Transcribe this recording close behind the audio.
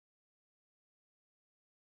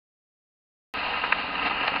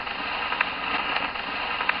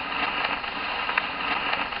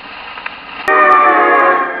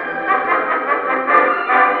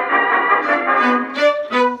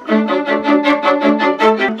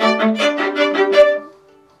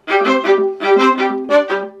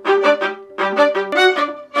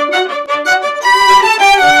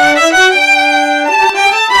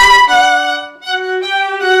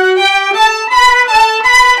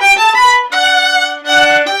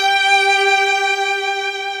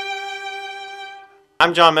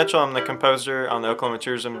I'm John Mitchell. I'm the composer on the Oklahoma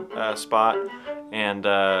Tourism spot, and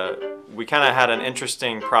we kind of had an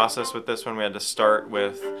interesting process with this one. We had to start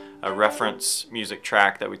with a reference music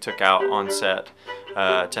track that we took out on set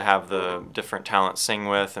to have the different talents sing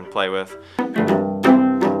with and play with.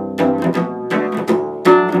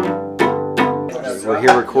 We're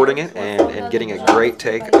here recording it and getting a great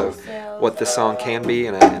take of what this song can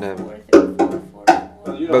be,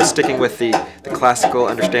 both sticking with the classical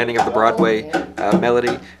understanding of the Broadway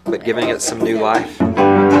melody, but giving it some new life. Yeah,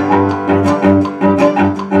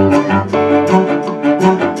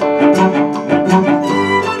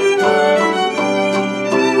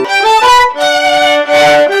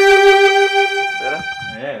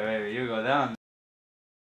 baby, you go down.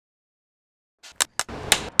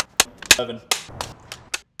 7.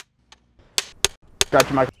 Got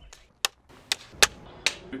your mic.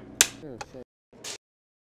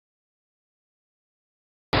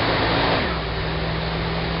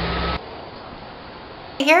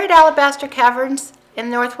 Here at Alabaster Caverns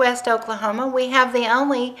in northwest Oklahoma, we have the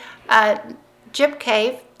only jib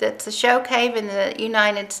cave that's a show cave in the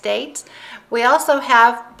United States. We also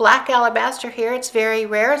have black alabaster here. It's very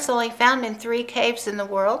rare. It's only found in 3 caves in the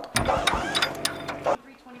world.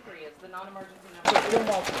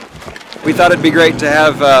 We thought it'd be great to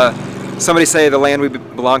have somebody say the land we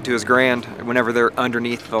belong to is grand whenever they're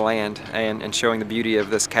underneath the land, and showing the beauty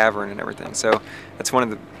of this cavern and everything. So that's one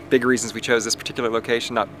of the big reasons we chose this particular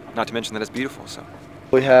location, not to mention that it's beautiful. So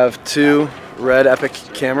we have 2 red Epic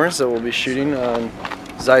cameras that we'll be shooting on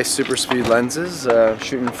Zeiss super speed lenses,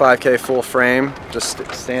 shooting 5K full frame, just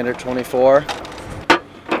standard 24.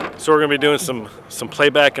 So we're going to be doing some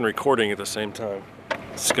playback and recording at the same time.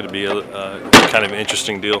 It's going to be a kind of an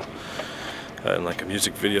interesting deal. In like a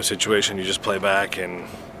music video situation, you just play back and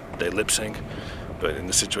they lip sync. But in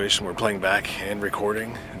this situation, we're playing back and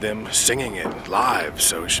recording them singing it live,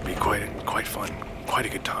 so it should be quite fun, quite a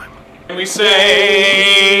good time. And we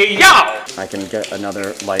say, yeah! I can get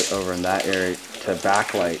another light over in that area to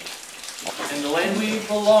backlight. And the land we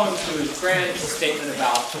belong to is grand statement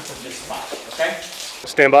about this spot, okay?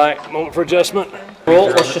 Stand by, moment for adjustment. Roll,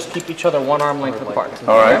 let's just keep each other 1 arm length apart.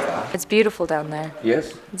 All right. It's beautiful down there.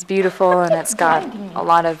 Yes. It's beautiful, and it's got a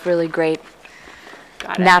lot of really great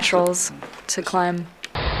naturals to climb.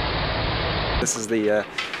 this is the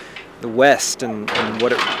West and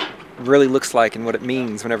what it really looks like and what it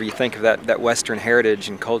means whenever you think of that Western heritage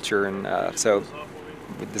and culture, and so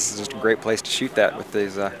this is just a great place to shoot that with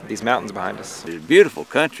these mountains behind us. It's a beautiful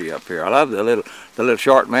country up here. I love the little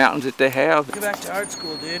short mountains that they have. Go back to art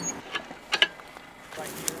school, dude.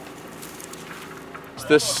 Does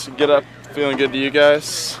this get up feeling good to you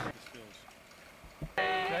guys?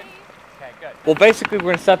 Well, basically we're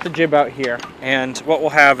going to set the jib out here, and what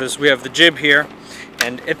we'll have is we have the jib here,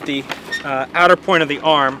 and at the outer point of the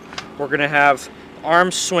arm we're going to have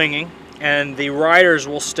arms swinging, and the riders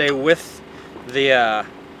will stay with the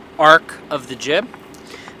arc of the jib,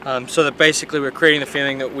 so that basically we're creating the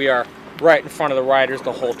feeling that we are right in front of the riders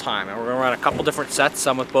the whole time. And we're going to run a couple different sets,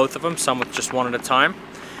 some with both of them, some with just one at a time.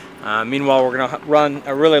 Meanwhile, we're going to run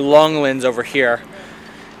a really long lens over here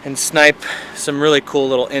and snipe some really cool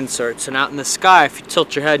little inserts. And out in the sky, if you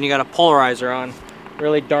tilt your head and you got a polarizer on,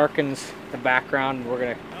 really darkens the background. We're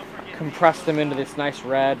going to compress them into this nice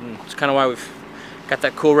red, and it's kind of why we've got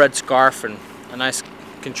that cool red scarf and a nice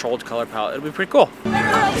controlled color palette. It'll be pretty cool.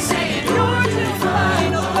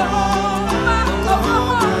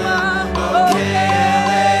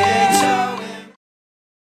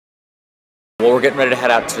 Well, we're getting ready to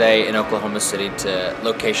head out today in Oklahoma City to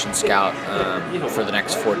location scout for the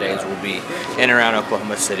next 4 days. We'll be in and around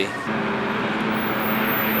Oklahoma City.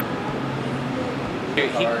 He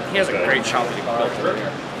has a great shot that he built over here.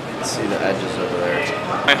 You can see the edges over there.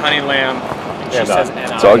 My honey lamb, she says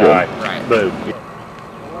N. It's all good. Right. Boom.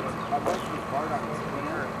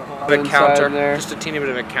 The counter, just a teeny bit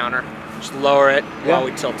of a counter. Just lower it while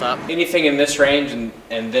we tilt up. Anything in this range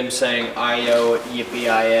and them saying I-O,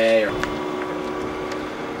 yippee-I-A, or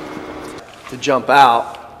To jump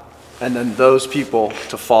out, and then those people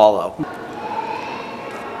to follow.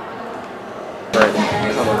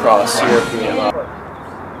 Come across here.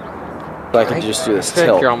 I could just do this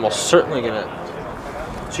tilt. You're almost certainly gonna.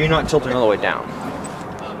 So you're not tilting all the way down.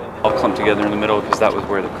 I'll clump together in the middle because that was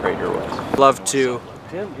where the crater was. Love to.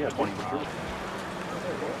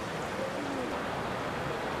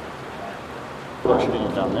 Reflection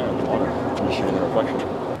down there in the water. You shoot the reflection.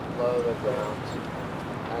 Below the ground.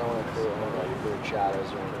 I don't want to create like weird shadows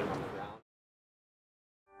or anything on the ground.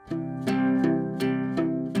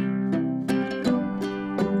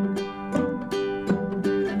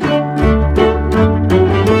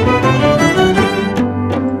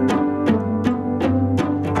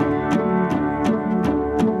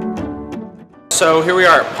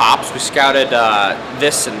 are at Pops. We scouted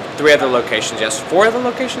this and 4 other locations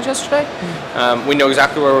yesterday. We know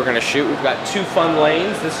exactly where we're going to shoot. We've got 2 fun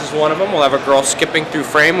lanes. This is one of them. We'll have a girl skipping through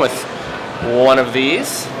frame with one of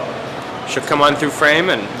these. She'll come on through frame,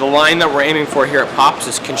 and the line that we're aiming for here at Pops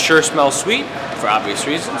is "Can sure smell sweet," for obvious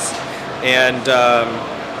reasons. And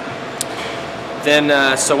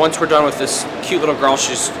so once we're done with this cute little girl,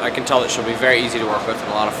 I can tell that she'll be very easy to work with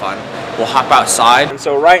and a lot of fun. We'll hop outside. And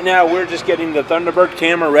so right now we're just getting the Thunderbird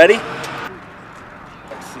camera ready.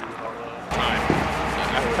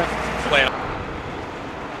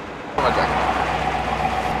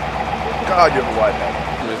 God, you have a wide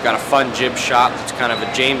head. We've got a fun jib shot that's kind of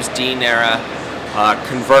a James Dean era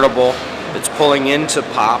convertible that's pulling into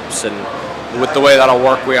Pops, and with the way that'll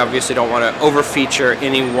work, we obviously don't want to over-feature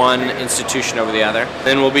any one institution over the other.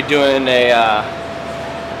 Then we'll be doing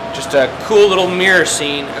just a cool little mirror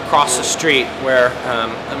scene across the street where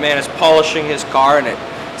a man is polishing his car, and it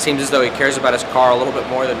seems as though he cares about his car a little bit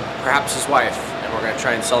more than perhaps his wife. And we're going to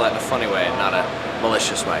try and sell that in a funny way and not a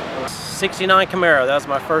malicious way. 69 Camaro, that was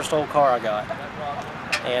my first old car I got.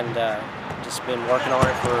 And just been working on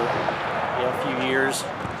it for a few years,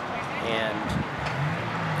 and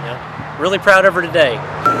really proud of her today.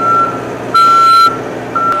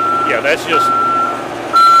 Yeah, that's just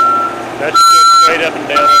straight up and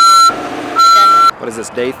down. What is this,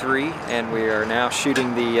 day 3, and we are now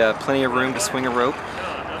shooting the Plenty of Room to Swing a Rope.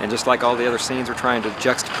 And just like all the other scenes, we're trying to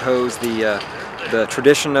juxtapose the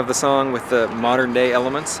tradition of the song with the modern day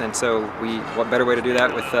elements. And so what better way to do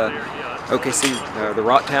that with OKC, the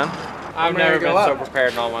Rot Town. I've never been so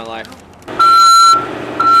prepared in all my life.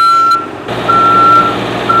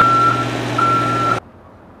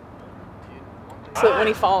 So that when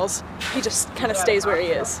he falls, he just kind of stays where he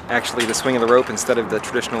is. Actually, the swing of the rope, instead of the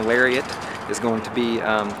traditional lariat, is going to be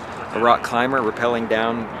a rock climber rappelling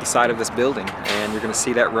down the side of this building. And you're going to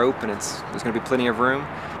see that rope, and there's going to be plenty of room.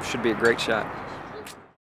 Should be a great shot.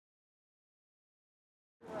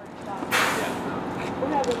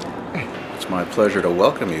 It's my pleasure to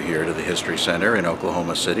welcome you here to the History Center in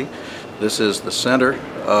Oklahoma City. This is the center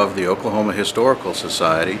of the Oklahoma Historical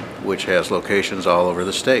Society, which has locations all over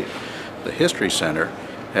the state. The History Center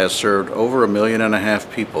has served over 1.5 million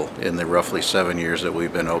people in the roughly 7 years that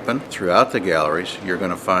we've been open. Throughout the galleries, you're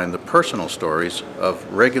going to find the personal stories of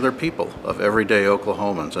regular people, of everyday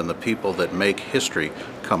Oklahomans, and the people that make history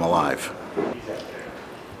come alive.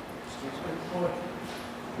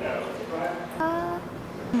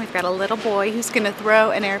 We've got a little boy who's going to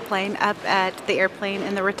throw an airplane up at the airplane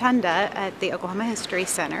in the rotunda at the Oklahoma History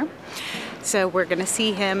Center. So we're going to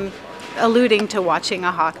see him alluding to watching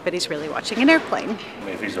a hawk, but he's really watching an airplane. I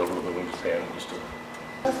mean, if he's over the wingspan, just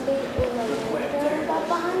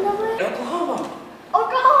Oklahoma!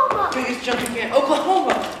 Oklahoma! Biggest jumping fan,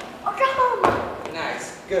 Oklahoma! Oklahoma!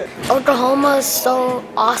 Nice, good. Oklahoma is so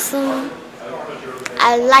awesome.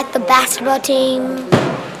 I like the basketball team,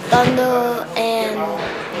 Thunder, and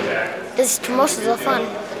this promotions are fun.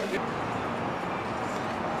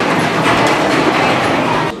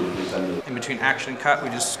 In between action and cut, we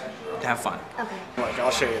just have fun. Okay. Like,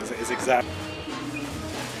 I'll show you his exact.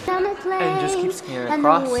 And just keep scanning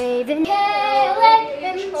across.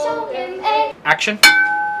 Action.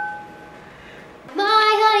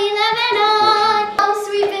 My honey Lebanon, I'm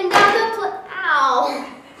sweeping down the ow!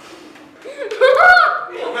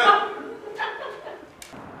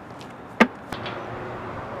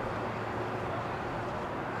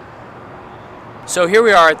 So here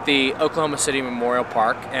we are at the Oklahoma City Memorial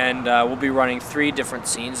Park, and we'll be running 3 different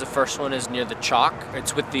scenes. The first one is near the chalk.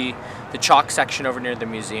 It's with the chalk section over near the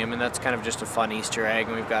museum, and that's kind of just a fun Easter egg.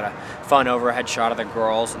 And we've got a fun overhead shot of the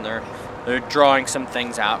girls, and they're drawing some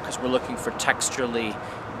things out because we're looking for texturally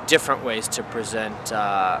different ways to present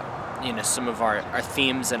some of our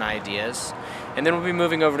themes and ideas. And then we'll be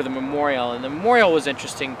moving over to the memorial, and the memorial was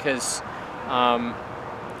interesting because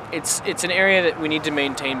it's an area that we need to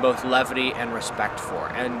maintain both levity and respect for.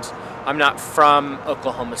 And I'm not from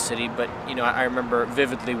Oklahoma City, but I remember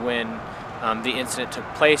vividly when the incident took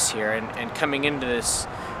place here, and coming into this,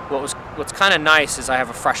 what's kind of nice is I have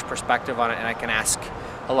a fresh perspective on it, and I can ask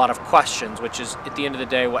a lot of questions, which is at the end of the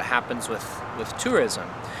day what happens with tourism.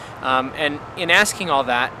 And in asking all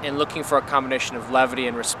that and looking for a combination of levity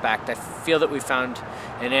and respect, I feel that we found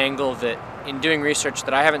an angle that, in doing research,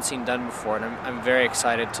 that I haven't seen done before, and I'm very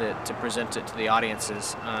excited to present it to the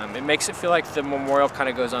audiences. It makes it feel like the memorial kind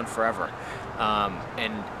of goes on forever.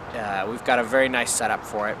 We've got a very nice setup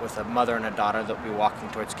for it with a mother and a daughter that will be walking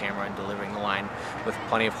towards camera and delivering the line with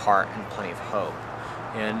plenty of heart and plenty of hope.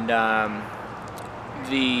 And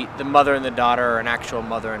the mother and the daughter are an actual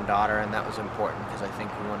mother and daughter, and that was important because I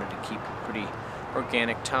think we wanted to keep pretty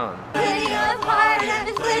organic tone. Plenty of heart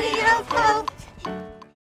and plenty of hope.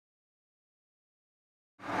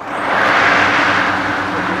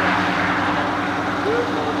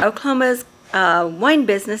 Oklahoma's wine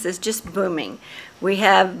business is just booming. We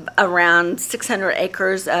have around 600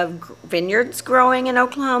 acres of vineyards growing in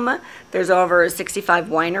Oklahoma. There's over 65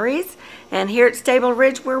 wineries. And here at Stable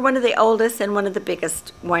Ridge, we're one of the oldest and one of the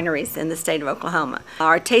biggest wineries in the state of Oklahoma.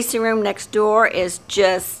 Our tasting room next door is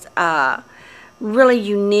just really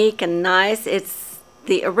unique and nice. It's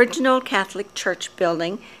the original Catholic church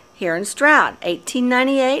building here in Stroud,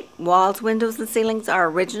 1898. Walls, windows, and ceilings are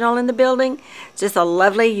original in the building. Just a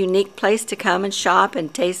lovely, unique place to come and shop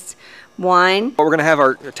and taste wine. What we're going to have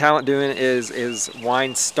our talent doing is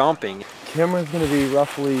wine stomping. Camera's going to be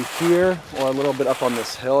roughly here or a little bit up on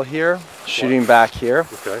this hill here, shooting back here.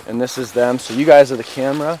 Okay. And this is them. So you guys are the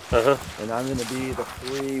camera, and I'm going to be the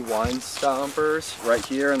 3 wine stompers right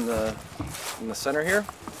here in the center here.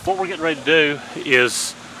 What we're getting ready to do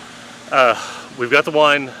is we've got the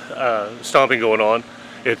wine stomping going on.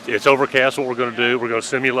 It's overcast. What we're going to do, we're going to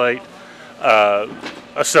simulate a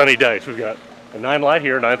sunny day. So we've got a 9 light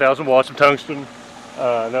here, 9,000 watts of tungsten,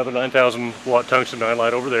 another 9,000 watt tungsten 9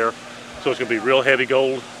 light over there. So it's going to be real heavy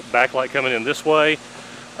gold backlight coming in this way.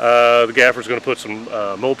 The gaffer's going to put some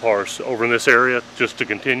Mopars over in this area just to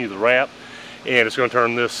continue the wrap, and it's going to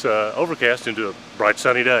turn this overcast into a bright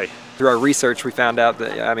sunny day. Through our research, we found out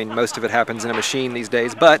that, I mean, most of it happens in a machine these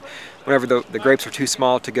days, but whenever the grapes are too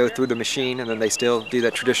small to go through the machine, and then they still do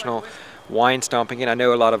that traditional wine stomping. And I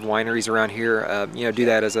know a lot of wineries around here, you know, do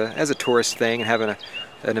that as a tourist thing and have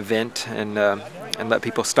an event and let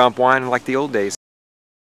people stomp wine like the old days.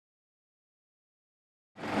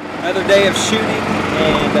 Another day of shooting,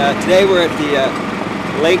 and today we're at the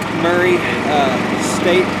Lake Murray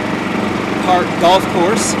State Park Golf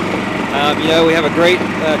Course. You know, we have a great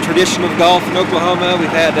tradition of golf in Oklahoma. We've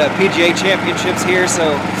had PGA championships here,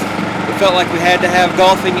 so we felt like we had to have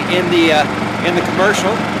golfing in the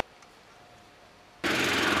commercial.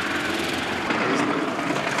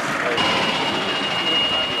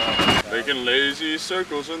 Making lazy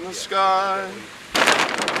circles in the sky.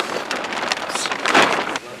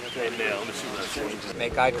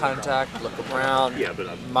 Make eye contact, look around,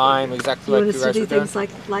 mime exactly like you guys are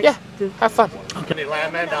doing. Yeah, have fun.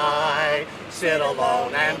 Lamb and I sit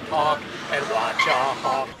alone and talk and watch a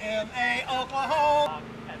hawk. M.A. Oklahoma.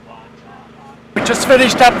 We just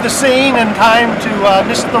finished up the scene in time to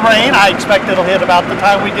miss the rain. I expect it'll hit about the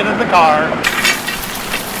time we get in the car.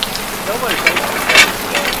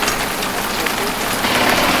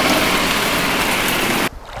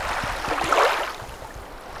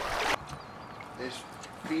 It's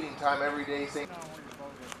feeding time every day.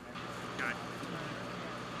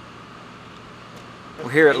 We're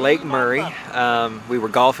here at Lake Murray. We were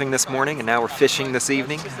golfing this morning and now we're fishing this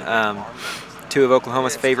evening. 2 of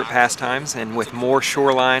Oklahoma's favorite pastimes, and with more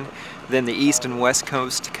shoreline than the east and west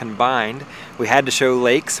coast combined, we had to show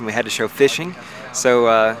lakes and we had to show fishing. So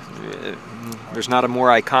there's not a more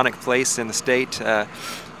iconic place in the state, you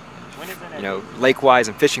know, lake-wise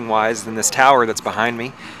and fishing-wise than this tower that's behind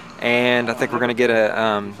me. And I think we're going to get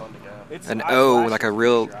an O, like a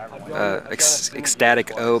real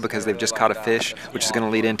ecstatic O, because they've just caught a fish, which is going to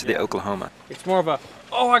lead into the Oklahoma. It's more of a,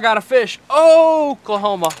 oh, I got a fish, oh,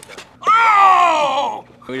 Oklahoma. Oh!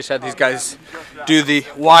 We just had these guys do the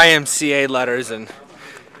YMCA letters, and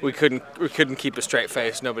we couldn't keep a straight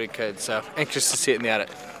face. Nobody could. So anxious to see it in the edit.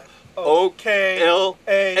 O-K-L-A-H-M-A,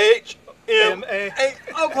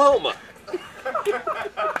 Oklahoma.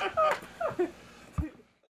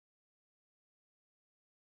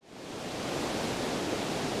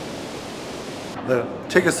 The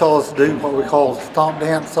Chickasaws do what we call stomp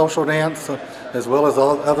dance, social dance, as well as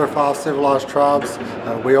other 5 civilized tribes.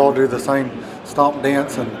 We all do the same stomp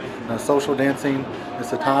dance and social dancing.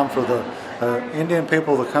 It's a time for the Indian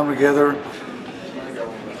people to come together.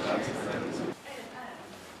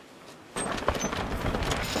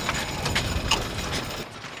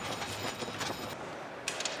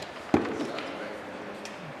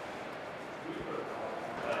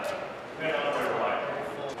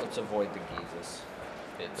 Let's avoid the geezes.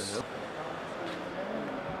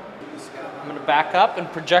 I'm going to back up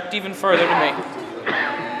and project even further to me.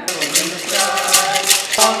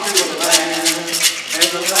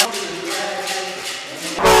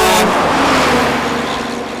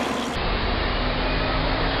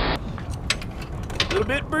 A little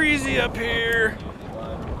bit breezy up here.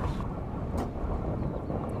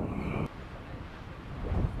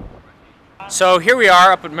 So here we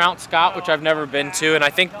are up at Mount Scott, which I've never been to, and I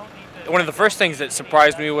think one of the first things that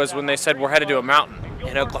surprised me was when they said we're headed to a mountain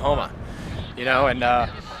in Oklahoma, you know, and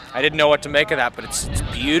I didn't know what to make of that, but it's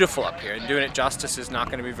beautiful up here, and doing it justice is not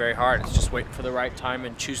going to be very hard. It's just waiting for the right time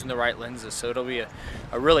and choosing the right lenses. So it'll be a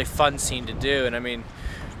really fun scene to do. And I mean,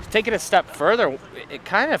 to take it a step further, it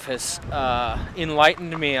kind of has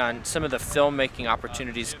enlightened me on some of the filmmaking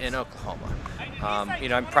opportunities in Oklahoma. You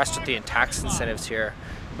know, I'm impressed with the tax incentives here,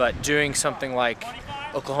 but doing something like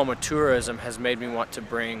Oklahoma tourism has made me want to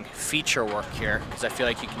bring feature work here, because I feel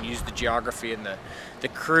like you can use the geography and the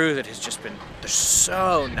crew that has just been, they're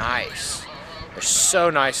so nice. They're so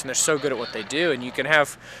nice and they're so good at what they do, and you can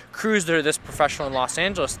have crews that are this professional in Los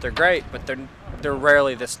Angeles, they're great, but they're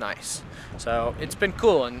rarely this nice. So it's been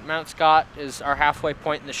cool, and Mount Scott is our halfway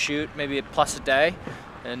point in the shoot, maybe a plus a day,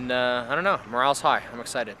 and I don't know, morale's high. I'm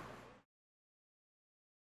excited.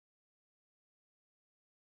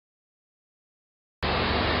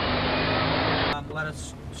 Let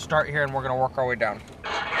us start here and we're going to work our way down.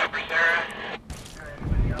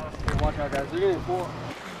 Watch out, guys. They're getting full.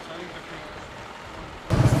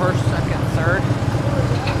 First, second, third,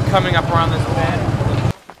 coming up around this bend.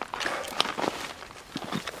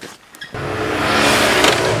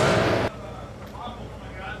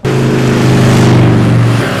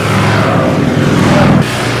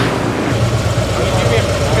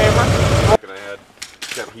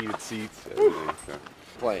 Heated seats, everything. So.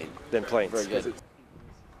 Planes. Very good.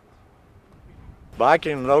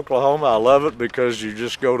 Biking in Oklahoma, I love it because you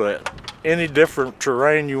just go to any different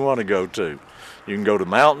terrain you want to go to. You can go to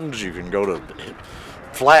mountains, you can go to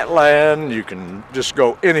flatland, you can just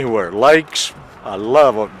go anywhere. Lakes. I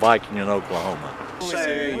love biking in Oklahoma.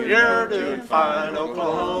 Say you're doing fine,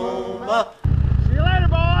 Oklahoma. See you later,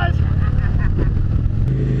 boys.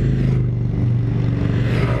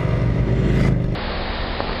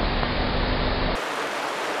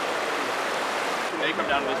 Come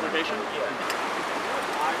down to this location?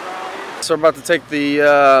 So we're about to take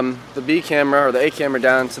the B camera or the A camera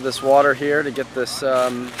down to this water here to get this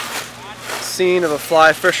scene of a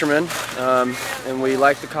fly fisherman, and we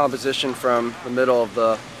like the composition from the middle of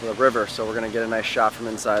the river, so we're going to get a nice shot from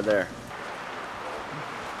inside there.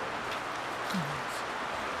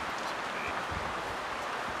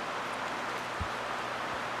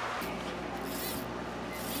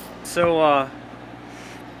 So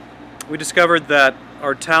we discovered that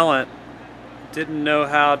our talent didn't know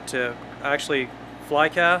how to actually fly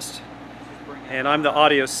cast, and I'm the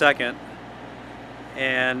audio second,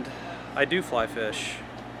 and I do fly fish.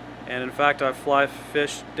 And in fact, I fly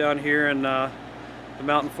fish down here in the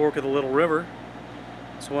Mountain Fork of the Little River.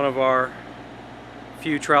 It's one of our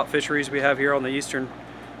few trout fisheries we have here on the eastern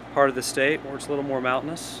part of the state, where it's a little more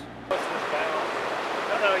mountainous. No,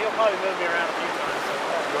 you'll probably move me around a few times.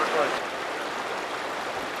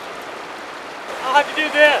 I'll have to do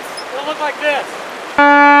this. It'll look like this.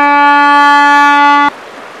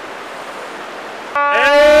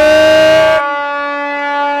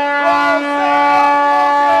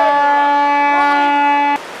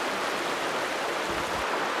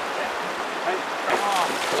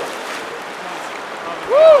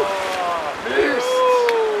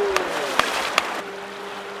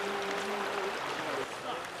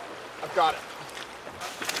 I've got it.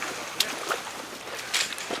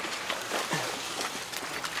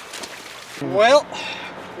 Well,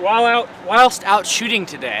 whilst out shooting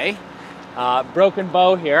today, Broken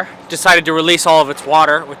Bow here decided to release all of its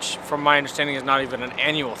water, which from my understanding is not even an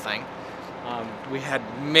annual thing. We had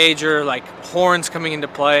major horns coming into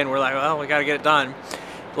play, and we're like, well, we got to get it done.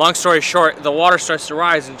 Long story short, the water starts to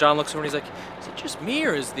rise, and John looks over and he's like, is it just me,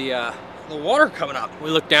 or is the water coming up? We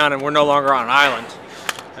look down and we're no longer on an island.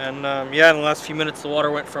 And yeah, in the last few minutes the water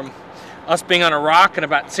went from us being on a rock and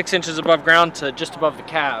about 6 inches above ground to just above the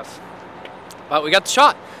calves. But we got the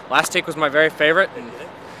shot. Last take was my very favorite, and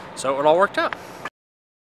so it all worked out.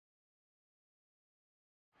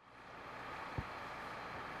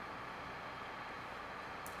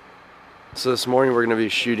 So this morning we're going to be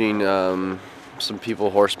shooting some people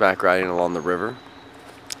horseback riding along the river.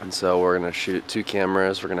 And so we're going to shoot 2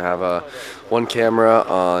 cameras. We're going to have one camera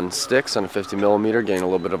on sticks on a 50mm, getting a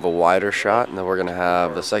little bit of a wider shot, and then we're going to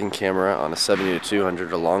have the second camera on a 70-200,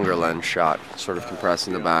 a longer lens shot, sort of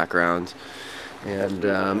compressing the background. And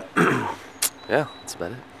yeah, that's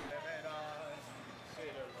about it.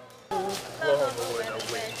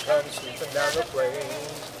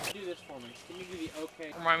 Do this for me. Can you do the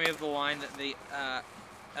okay? Remind me of the line that the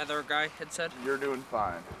other guy had said. You're doing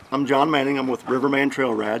fine. I'm John Manning. I'm with Riverman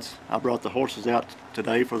Trail Rides. I brought the horses out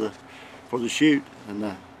today for the shoot,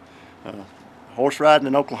 and horse riding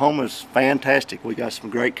in Oklahoma is fantastic. We got some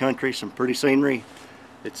great country, some pretty scenery.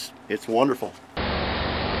 It's wonderful.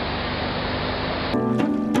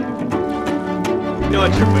 You know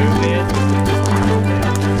what your move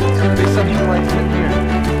is? some of you like to sit here.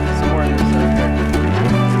 Some more in this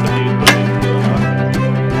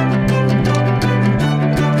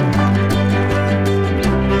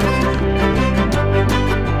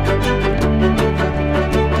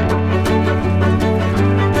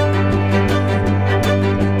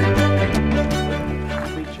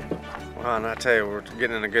Well, and I tell you, we're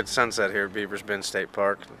getting a good sunset here at Beavers Bend State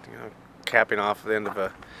Park. You know, capping off the end of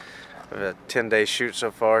a 10-day shoot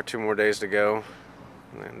so far. 2 more days to go,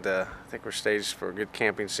 and I think we're staged for a good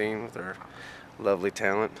camping scene with our lovely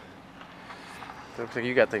talent. Looks like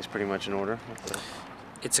you got things pretty much in order.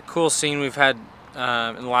 It's a cool scene. We've had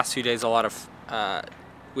in the last few days a lot of.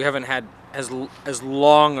 We haven't had as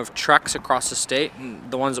long of trucks across the state,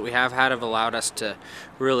 and the ones that we have had have allowed us to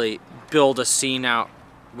really build a scene out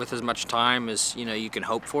with as much time as you can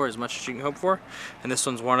hope for, as much as you can hope for. And this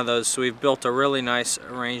one's one of those. So we've built a really nice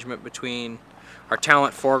arrangement between our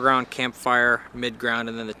talent foreground, campfire, midground,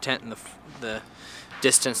 and then the tent and the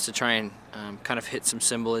distance to try and kind of hit some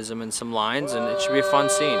symbolism and some lines, and it should be a fun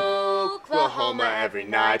scene. Oklahoma every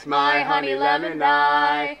night, my honey lemon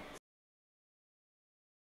eye.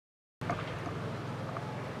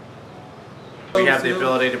 We have the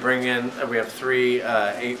ability to bring in. We have 3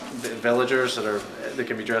 8 villagers that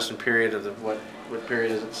can be dressed in period of what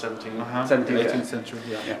period is it? 17th, 17th, 18th century.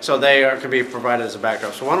 Yeah. So they can be provided as a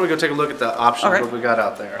backdrop. So why don't we go take a look at the options what we got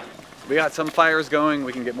out there? We got some fires going.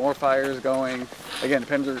 We can get more fires going. Again,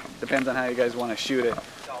 depends on how you guys want to shoot it.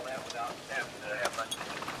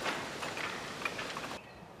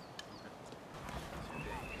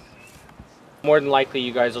 More than likely,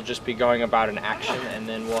 you guys will just be going about an action, and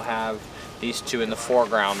then we'll have these 2 in the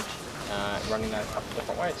foreground running that a couple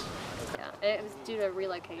different ways. Yeah, it was due to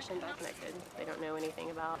relocation back in that they don't know anything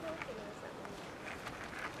about.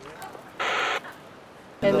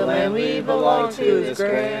 And the land we belong to is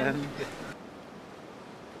grand.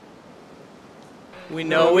 We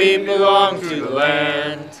know we belong to the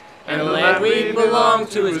land, and the land we belong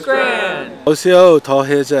to is grand. Osio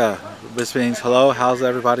Tohija, which means hello, how's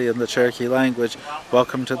everybody in the Cherokee language?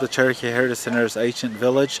 Welcome to the Cherokee Heritage Center's ancient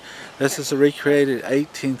village. This is a recreated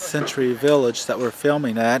 18th century village that we're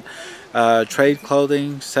filming at. Trade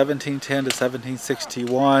clothing, 1710 to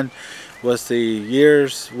 1761 was the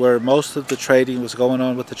years where most of the trading was going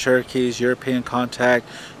on with the Cherokees, European contact,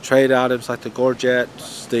 trade items like the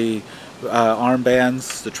gorgets, the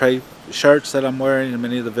armbands, the trade shirts that I'm wearing, and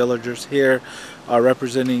many of the villagers here are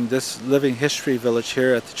representing this living history village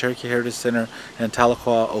here at the Cherokee Heritage Center in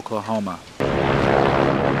Tahlequah, Oklahoma.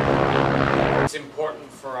 It's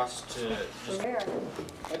important for us to just...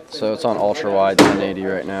 So it's on ultra wide 1080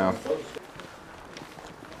 right now.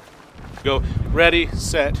 Go, ready,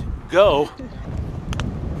 set, go.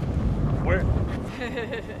 Where?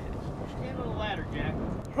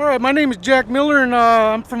 All right, my name is Jack Miller, and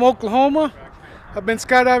I'm from Oklahoma. I've been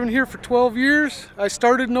skydiving here for 12 years. I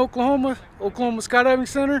started in Oklahoma Skydiving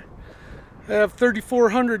Center. I have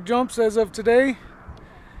 3,400 jumps as of today,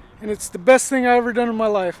 and it's the best thing I've ever done in my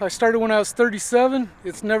life. I started when I was 37.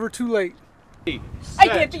 It's never too late. I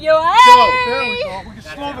get you. Go. There we go. We can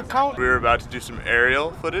slow the count. We're about to do some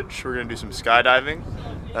aerial footage. We're going to do some skydiving,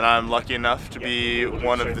 and I'm lucky enough to be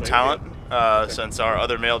one of the talent since our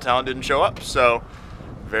other male talent didn't show up. So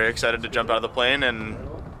very excited to jump out of the plane and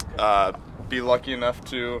be lucky enough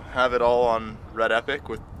to have it all on Red Epic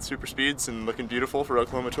with super speeds and looking beautiful for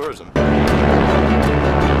Oklahoma tourism.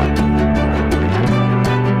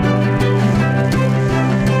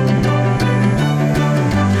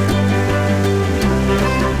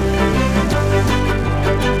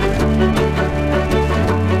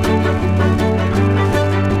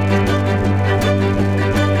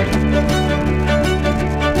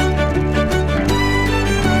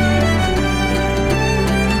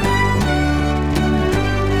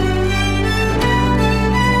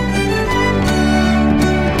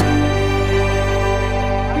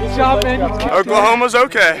 Oklahoma's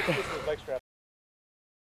okay.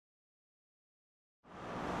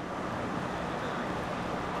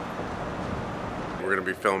 We're going to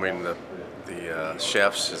be filming the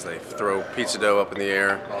chefs as they throw pizza dough up in the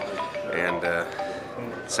air, and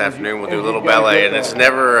this afternoon we'll do a little ballet, and it's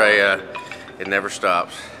never it never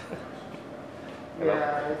stops.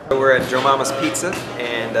 We're at Joe Mama's Pizza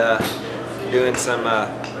and doing some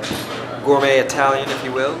gourmet Italian, if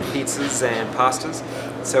you will, pizzas and pastas.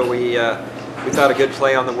 So we thought a good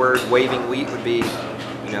play on the word waving wheat would be,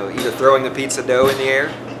 either throwing the pizza dough in the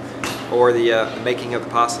air or the making of the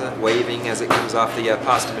pasta, waving as it comes off the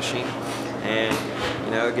pasta machine. And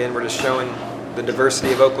again, we're just showing the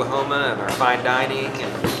diversity of Oklahoma and our fine dining,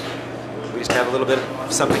 and we just have a little bit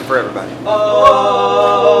of something for everybody.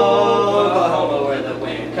 Oh, Oklahoma, where the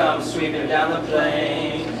wind comes come sweeping down the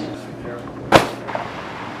plain.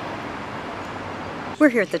 We're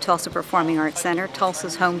here at the Tulsa Performing Arts Center,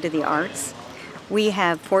 Tulsa's home to the arts. We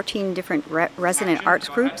have 14 different resident arts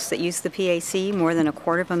groups that use the PAC. More than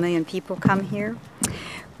 250,000 people come here.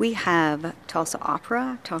 We have Tulsa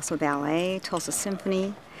Opera, Tulsa Ballet, Tulsa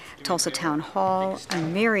Symphony, Tulsa Town Hall, a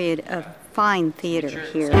myriad of fine theater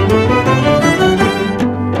here.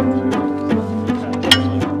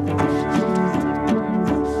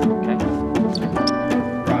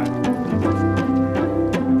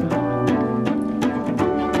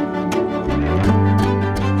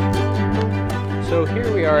 So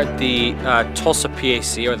here we are at the Tulsa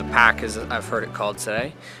PAC, or the PAC as I've heard it called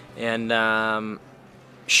today, and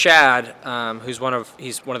Shad, he's one of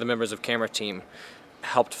the members of camera team,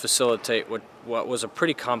 helped facilitate what was a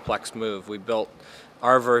pretty complex move. We built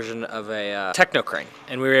our version of a techno crane,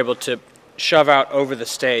 and we were able to shove out over the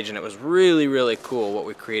stage, and it was really, really cool what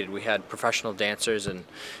we created. We had professional dancers, and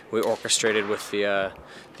we orchestrated with the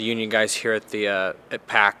union guys here at the at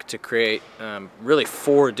PAC to create really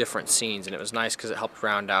 4 different scenes, and it was nice because it helped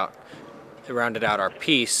rounded out our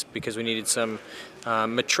piece, because we needed some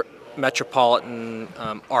metropolitan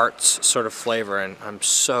arts sort of flavor, and I'm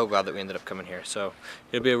so glad that we ended up coming here. So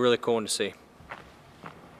it'll be a really cool one to see.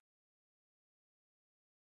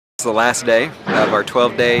 It's the last day of our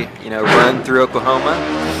 12-day, run through Oklahoma.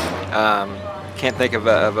 Can't think of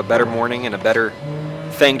a better morning and a better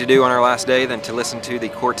thing to do on our last day than to listen to the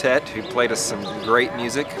quartet who played us some great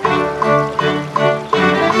music.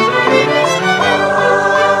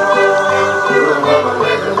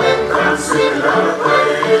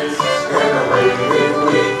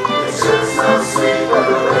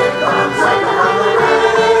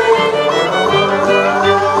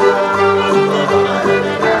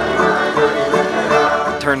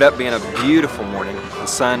 Turned up being a beautiful morning. The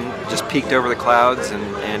sun just peeked over the clouds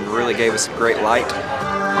and really gave us great light.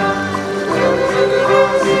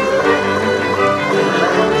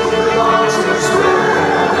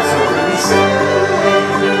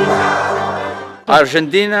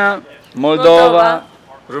 Argentina, Moldova,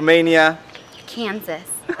 Romania, Kansas.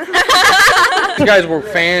 You guys were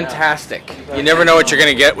fantastic. You never know what you're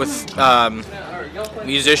going to get with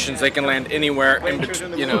musicians. They can land anywhere, in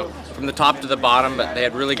between, from the top to the bottom, but they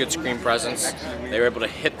had really good screen presence. They were able to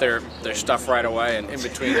hit their stuff right away, and in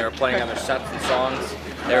between they were playing other sets and songs.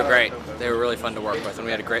 They were great. They were really fun to work with, and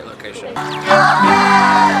we had a great location.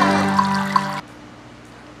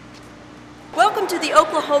 Welcome to the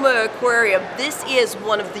Oklahoma Aquarium. This is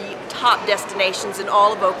one of the top destinations in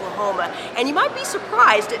all of Oklahoma, and you might be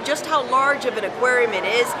surprised at just how large of an aquarium it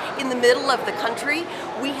is in the middle of the country.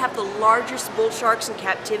 We have the largest bull sharks in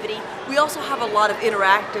captivity. We also have a lot of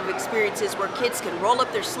interactive experiences where kids can roll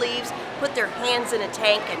up their sleeves, put their hands in a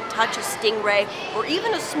tank and touch a stingray or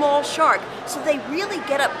even a small shark, so they really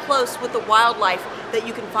get up close with the wildlife that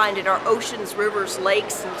you can find in our oceans, rivers,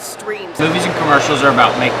 lakes, and streams. Movies and commercials are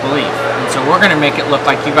about make-believe, and so we're going to make it look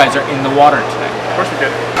like you guys are in the water today. Of course we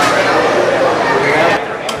did.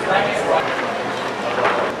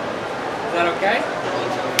 Is that okay?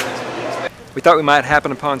 We thought we might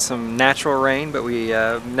happen upon some natural rain, but we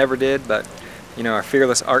never did. But our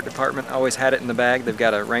fearless art department always had it in the bag. They've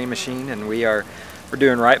got a rain machine, and we're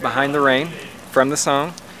doing Right Behind the Rain from the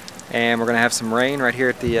song. And we're going to have some rain right here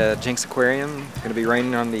at the Jinx Aquarium. It's going to be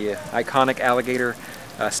raining on the iconic alligator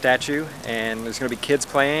statue, and there's going to be kids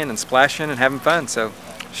playing and splashing and having fun, so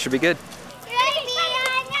it should be good.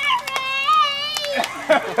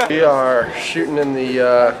 We are shooting in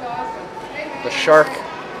the shark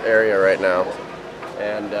area right now,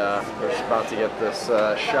 and we're just about to get this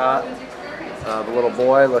shot of a little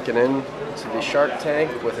boy looking into the shark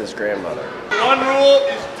tank with his grandmother. One rule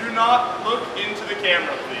is do not look into the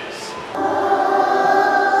camera, please.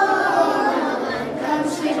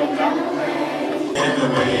 And the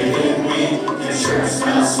wailing wind, it sure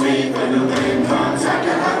smells sweet when the wind comes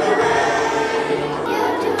after the rain.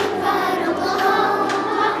 You're doing fine,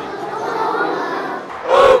 Oklahoma, Oklahoma.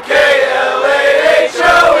 O-K-L-A-H-O-M-A,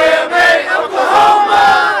 Oklahoma.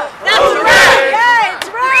 That's right. Yeah, it's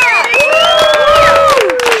right.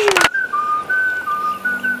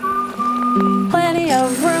 Plenty of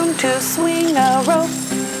room to swing a rope.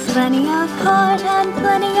 Plenty of heart and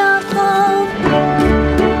plenty of hope.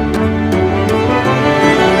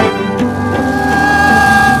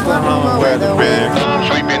 Where the wind comes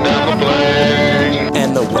sweeping down the plain,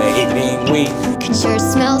 and the waving wheat can sure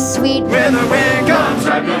smell sweet when the wind comes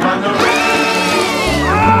right behind the rain.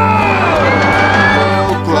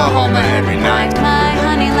 Oh, Oklahoma every night, my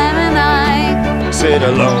honey lemon eye. Sit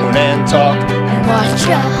alone and talk and watch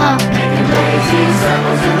ya hop, making lazy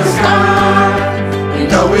circles in the sky. You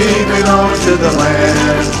know we belong to the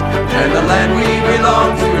land, and the land we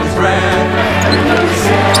belong to is grand.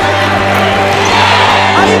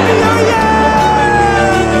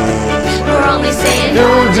 We're only saying,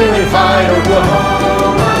 you're doing fine,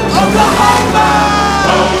 Oklahoma, Oklahoma.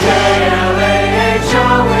 O-K-L-A-H-O-M-A,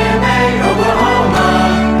 Oklahoma.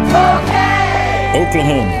 Okay.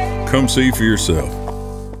 Oklahoma, come see for yourself.